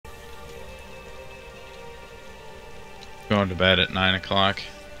Going to bed at 9 o'clock.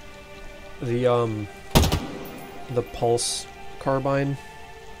 The pulse carbine.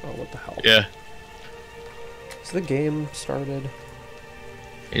 Oh, what the hell? Yeah. Is the game started?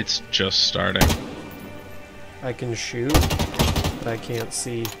 It's just starting. I can shoot, but I can't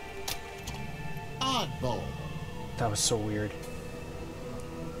see. Oddball. That was so weird.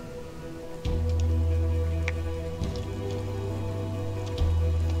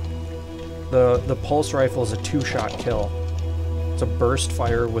 The pulse rifle is a 2-shot kill. It's a burst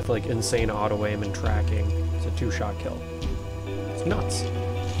fire with like insane auto aim and tracking. It's a 2-shot kill. It's nuts.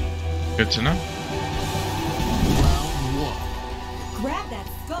 Good to know. Round one. Grab that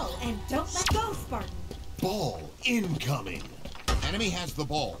skull and don't let go, Spartan. Ball incoming. Enemy has the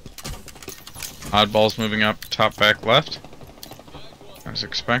ball. Oddball's moving up, top, back, left. As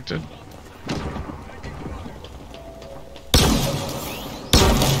expected.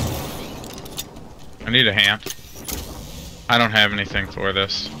 I need a hand. I don't have anything for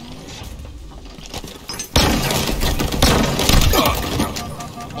this.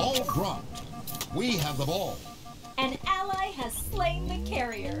 Ball dropped. We have the ball. An ally has slain the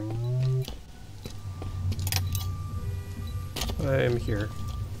carrier. I'm here.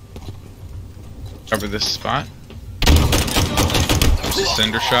 Cover this spot.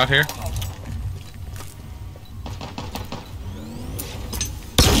 Cinder shot here.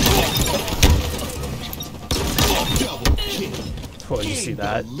 Double kill. Oh, did you see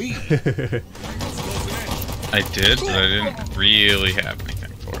that? I did, but I didn't really have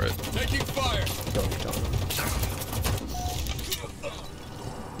anything for it. Taking fire. Don't.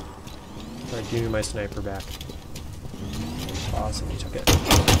 Alright, give me my sniper back. Awesome, you took it.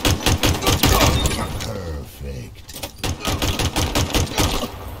 Perfect.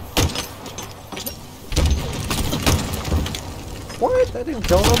 What? That didn't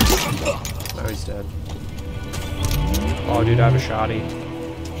kill him? Now he's dead. Oh, dude, I have a shotty.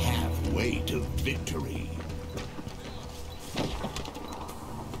 Halfway to victory.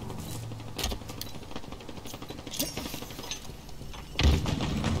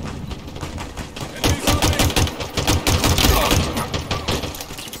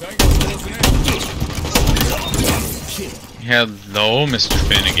 Hello, Mr.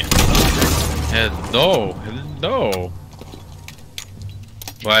 Finnegan. Hello.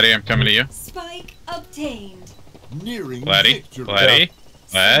 Vladdy, I'm coming to you. Spike obtained. Nearing Vladdy, victory.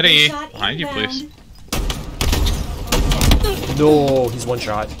 Vladdy, Shot behind you, please. inbound. No, he's one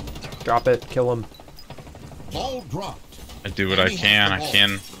shot. Drop it, kill him. Ball dropped. I do what I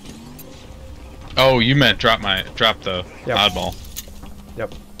can. Oh, you meant drop the Yep. oddball.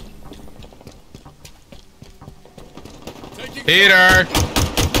 Yep. Peter!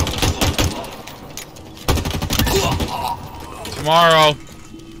 Tomorrow.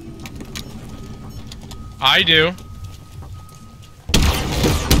 I do.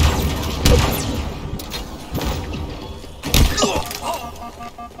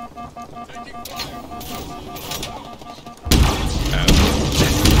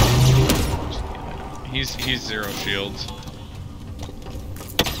 He's zero shields.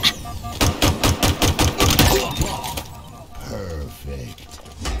 Perfect.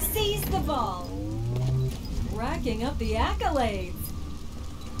 Seize the ball. Racking up the accolades.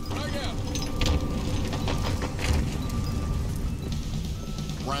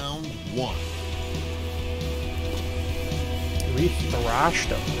 Round one. We thrashed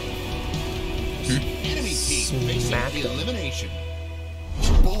him. Enemy team facing Smacked him. elimination.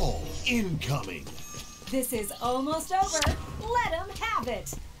 Ball incoming. This is almost over. Let him have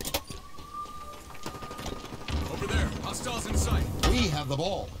it. Over there. Hostiles in sight. We have the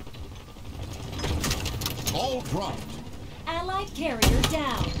ball. Ball dropped. Allied carrier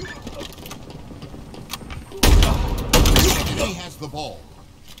down. Enemy has the ball.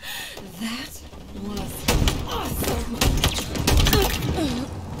 That was awesome.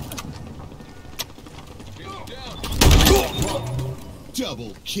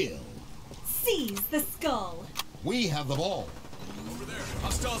 Double kill. Seize the skull. We have the ball. Over there.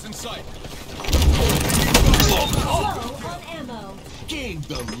 Hostiles in sight. Low on ammo. Gained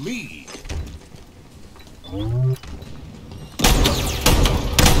the lead.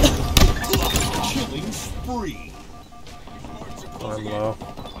 Killing spree. I'm low.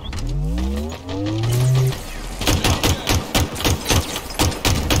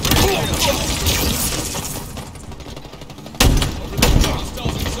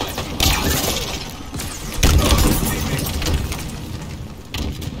 Hostiles in sight.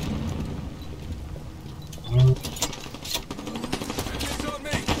 Enemies on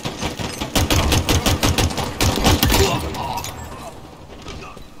me.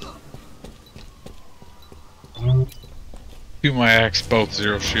 Shoot my axe, both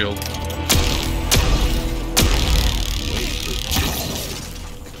 0 shield.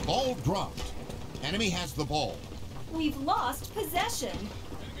 Ball dropped. Enemy has the ball. We've lost possession.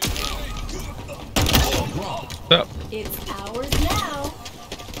 Ball dropped. Up. It's ours now.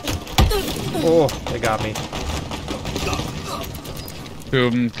 Oh, they got me. Two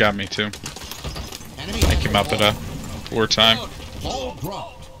of them got me too. Enemy I has came the up at ball. a poor time. Ball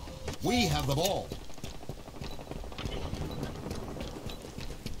dropped. We have the ball.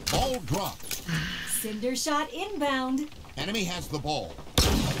 Ball dropped. Cinder shot inbound. Enemy has the ball.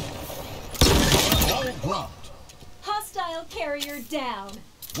 Ball dropped. Hostile carrier down.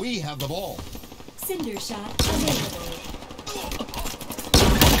 We have the ball. Cinder shot available.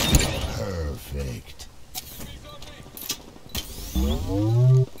 Perfect.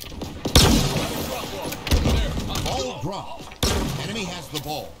 Ball dropped. Enemy has the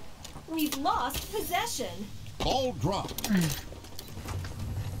ball. We've lost possession. Ball dropped.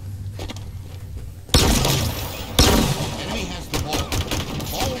 Enemy has the ball.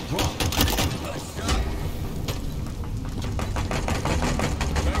 Ball dropped.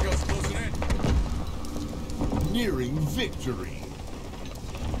 Tango's closing in. Nearing victory.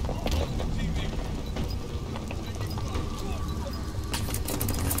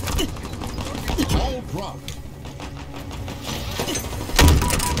 Ball dropped.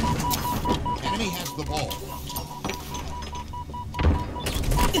 Enemy has the ball.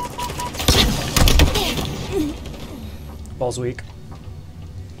 Ball's weak.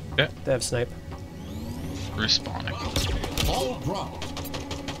 Yeah, They have snipe. respawning. Ball dropped.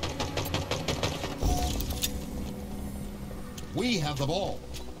 We have the ball.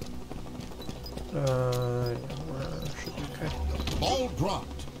 Should be okay. Ball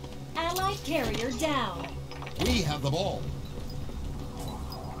dropped. Allied carrier down. We have the ball.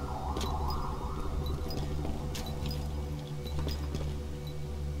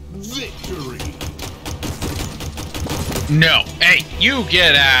 Victory. No! Hey, you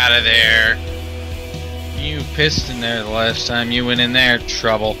get out of there! You pissed in there the last time you went in there,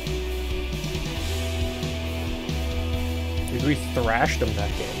 trouble. Dude, we thrashed them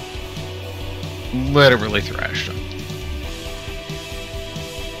that game. Literally thrashed him.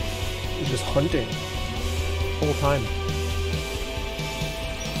 We're just hunting. The whole time.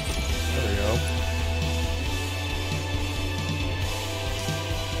 There we go.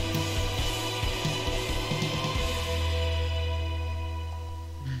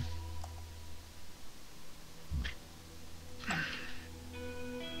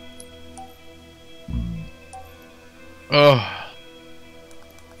 Oh.